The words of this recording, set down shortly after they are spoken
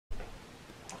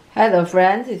Hello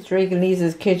friends, it's Rick and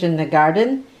Lisa's Kitchen and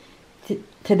Garden.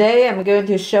 Today I'm going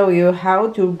to show you how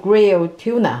to grill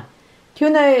tuna.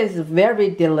 Tuna is very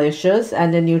delicious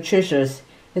and nutritious.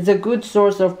 It's a good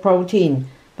source of protein,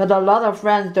 but a lot of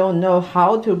friends don't know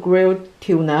how to grill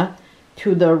tuna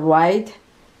to the right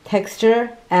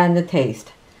texture and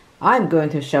taste. I'm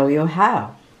going to show you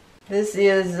how. This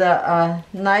is a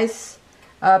nice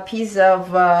piece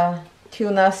of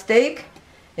tuna steak.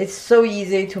 It's so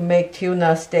easy to make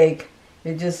tuna steak.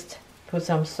 You just put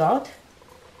some salt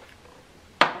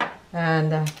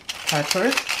and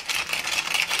pepper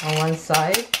on one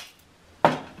side,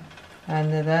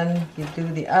 and then you do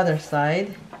the other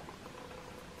side.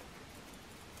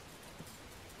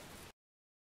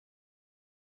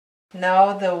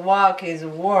 Now the wok is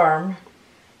warm.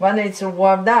 When it's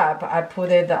warmed up, I put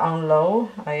it on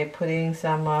low. I put in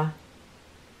some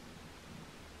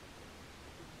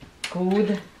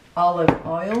good olive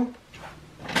oil,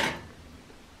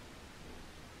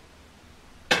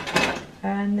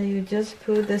 and you just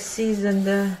put the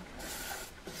seasoned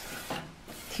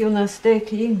tuna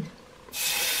steak in,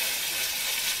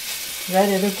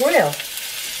 ready to grill.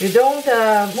 You don't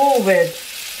move it.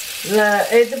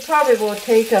 It probably will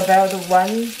take about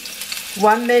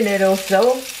one minute or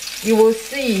so. You will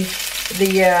see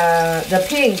the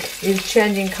pink is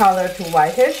changing color to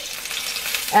whitish.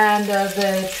 And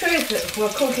the trick for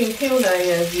cooking tuna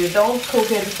is you don't cook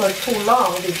it for too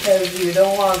long because you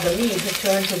don't want the meat to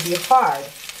turn to be hard.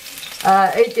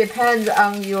 It depends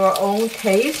on your own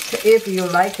taste. If you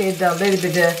like it a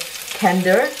little bit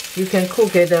tender, you can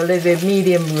cook it a little bit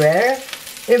medium rare.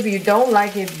 If you don't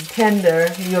like it tender,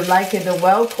 you like it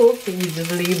well cooked, you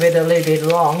just leave it a little bit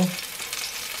long.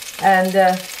 And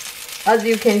as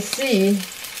you can see,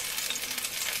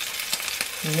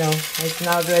 it's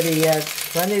not ready yet.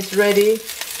 When it's ready,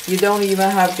 you don't even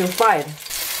have to fight.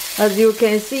 As you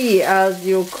can see, as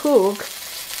you cook,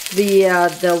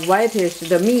 the whitish,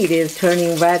 the meat is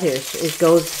turning whitish. It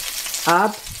goes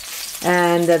up,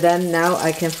 and then now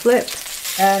I can flip.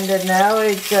 And now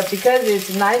it's because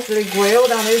it's nicely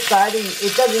grilled on this side,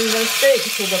 it doesn't even stick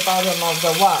to the bottom of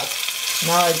the wok.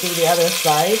 Now I do the other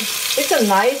side. It's a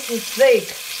nice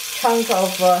thick chunk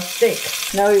of steak.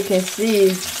 Now you can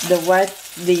see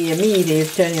the meat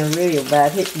is turning really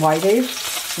whitish.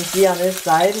 You see on this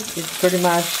side, it's pretty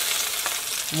much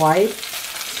white.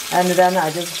 And then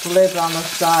I just flip on the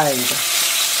side.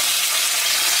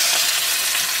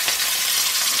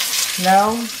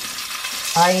 Now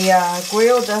I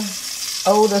grilled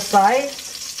all the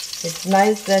sides. It's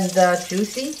nice and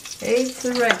juicy. It's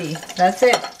ready. That's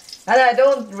it. And I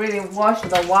don't really wash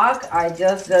the wok. I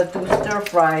just do stir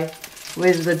fry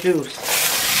with the juice.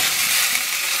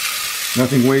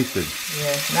 Nothing wasted.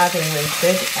 Yes, nothing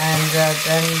wasted. And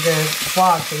then the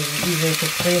wok is easy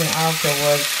to clean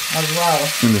afterwards as well.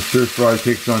 And the stir fry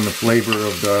takes on the flavor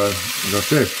of the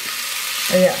fish.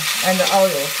 Yeah, and the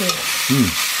oil too.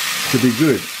 Should be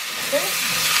good. Okay,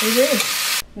 it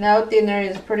is. Now dinner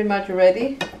is pretty much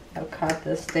ready. I'll cut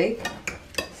the steak.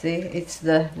 See, it's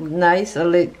the nice, a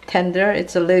little tender.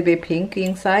 It's a little bit pink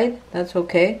inside. That's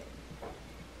okay.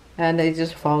 And it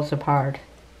just falls apart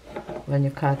when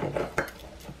you cut it.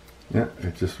 Yeah,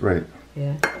 it's just right.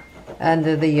 Yeah, and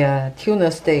the tuna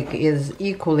steak is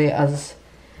equally as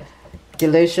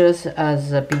delicious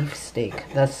as a beef steak.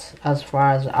 That's as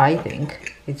far as I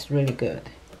think. It's really good.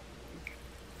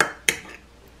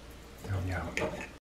 Yum, yum.